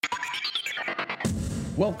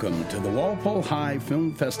Welcome to the Walpole High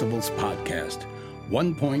Film Festival's podcast,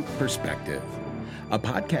 One Point Perspective, a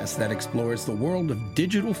podcast that explores the world of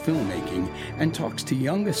digital filmmaking and talks to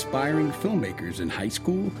young aspiring filmmakers in high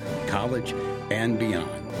school, college, and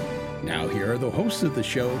beyond. Now here are the hosts of the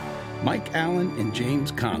show, Mike Allen and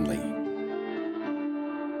James Conley.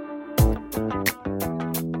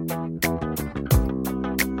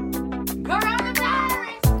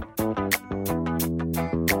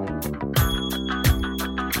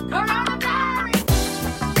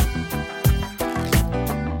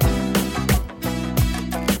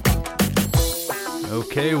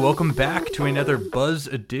 Okay, welcome back to another Buzz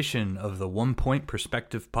edition of the One Point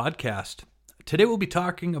Perspective podcast. Today we'll be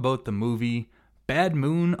talking about the movie Bad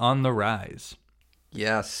Moon on the Rise.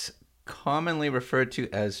 Yes, commonly referred to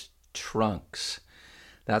as Trunks.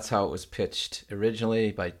 That's how it was pitched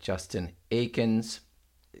originally by Justin Akins.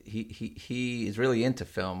 He is really into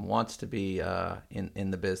film, wants to be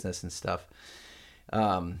in the business and stuff.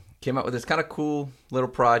 Came up with this kind of cool little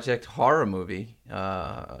project, horror movie,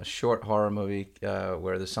 a short horror movie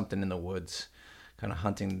where there's something in the woods, kind of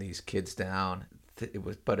hunting these kids down. It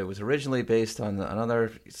was originally based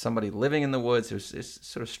on somebody living in the woods. It's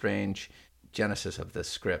sort of strange genesis of the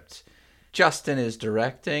script. Justin is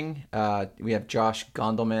directing. We have Josh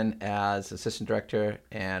Gondelman as assistant director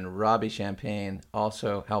and Robbie Champagne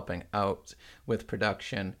also helping out with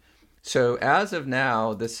production. So as of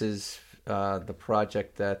now, this is the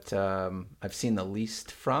project that I've seen the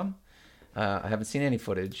least from. I haven't seen any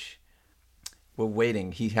footage. We're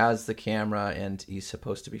waiting. He has the camera and he's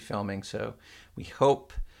supposed to be filming, so we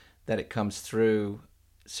hope that it comes through,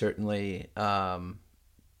 certainly.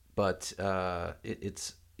 But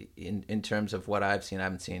it's in terms of what I've seen, I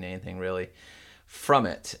haven't seen anything really from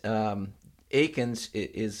it. Akins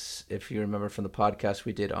is, if you remember from the podcast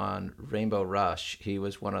we did on Rainbow Rush, he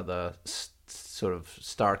was one of the sort of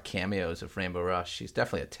star cameos of Rainbow Rush. He's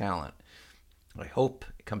definitely a talent. I hope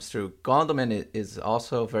it comes through. Gondelman is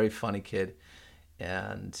also a very funny kid,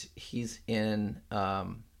 and he's in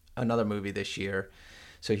another movie this year.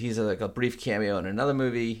 So he's like a brief cameo in another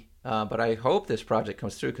movie, but I hope this project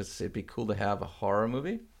comes through because it'd be cool to have a horror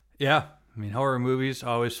movie. Yeah, I mean, horror movies,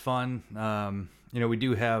 always fun. We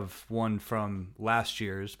do have one from last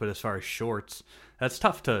year's, but as far as shorts, that's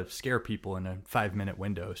tough to scare people in a 5-minute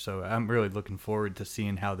window. So I'm really looking forward to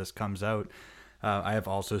seeing how this comes out. I have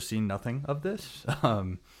also seen nothing of this.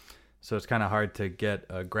 So it's kind of hard to get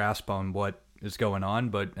a grasp on what is going on.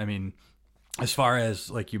 But I mean, as far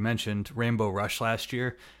as, like you mentioned, Rainbow Rush last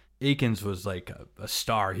year, Akins was like a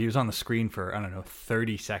star. He was on the screen for,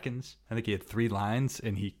 30 seconds. I think he had 3 lines,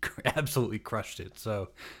 and he absolutely crushed it. So,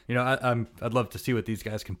 I'd love to see what these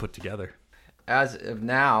guys can put together. As of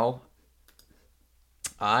now,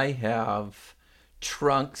 I have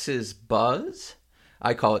Trunks' Buzz.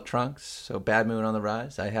 I call it Trunks, so Bad Moon on the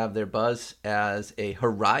Rise. I have their buzz as a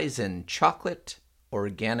Horizon chocolate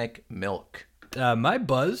organic milk. My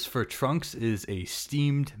buzz for Trunks is a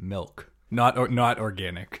steamed milk, not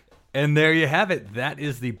organic. And there you have it. That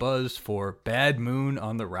is the buzz for Bad Moon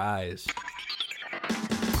on the Rise.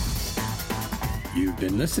 You've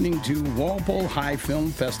been listening to Walpole High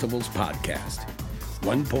Film Festival's podcast,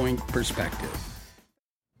 One Point Perspective.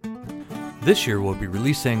 This year we'll be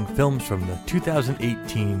releasing films from the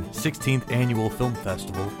 2018 16th Annual Film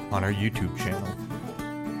Festival on our YouTube channel.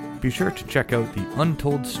 Be sure to check out the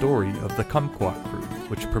untold story of the Kumquat Crew,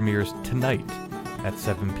 which premieres tonight at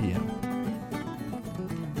 7 p.m.